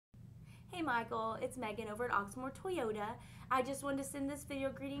Hey Michael, it's Megan over at Oxmoor Toyota. I just wanted to send this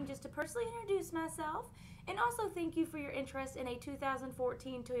video greeting just to personally introduce myself and also thank you for your interest in a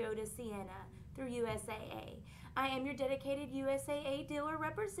 2014 Toyota Sienna through USAA. I am your dedicated USAA dealer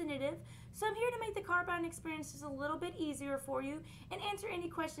representative, so I'm here to make the car buying experience just a little bit easier for you and answer any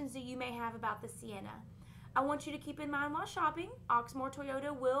questions that you may have about the Sienna. I want you to keep in mind while shopping, Oxmoor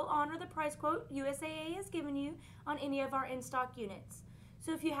Toyota will honor the price quote USAA has given you on any of our in-stock units.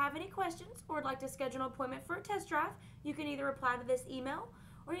 So if you have any questions or would like to schedule an appointment for a test drive, you can either reply to this email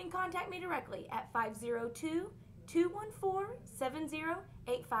or you can contact me directly at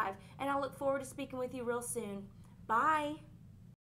 502-214-7085, and I look forward to speaking with you real soon. Bye!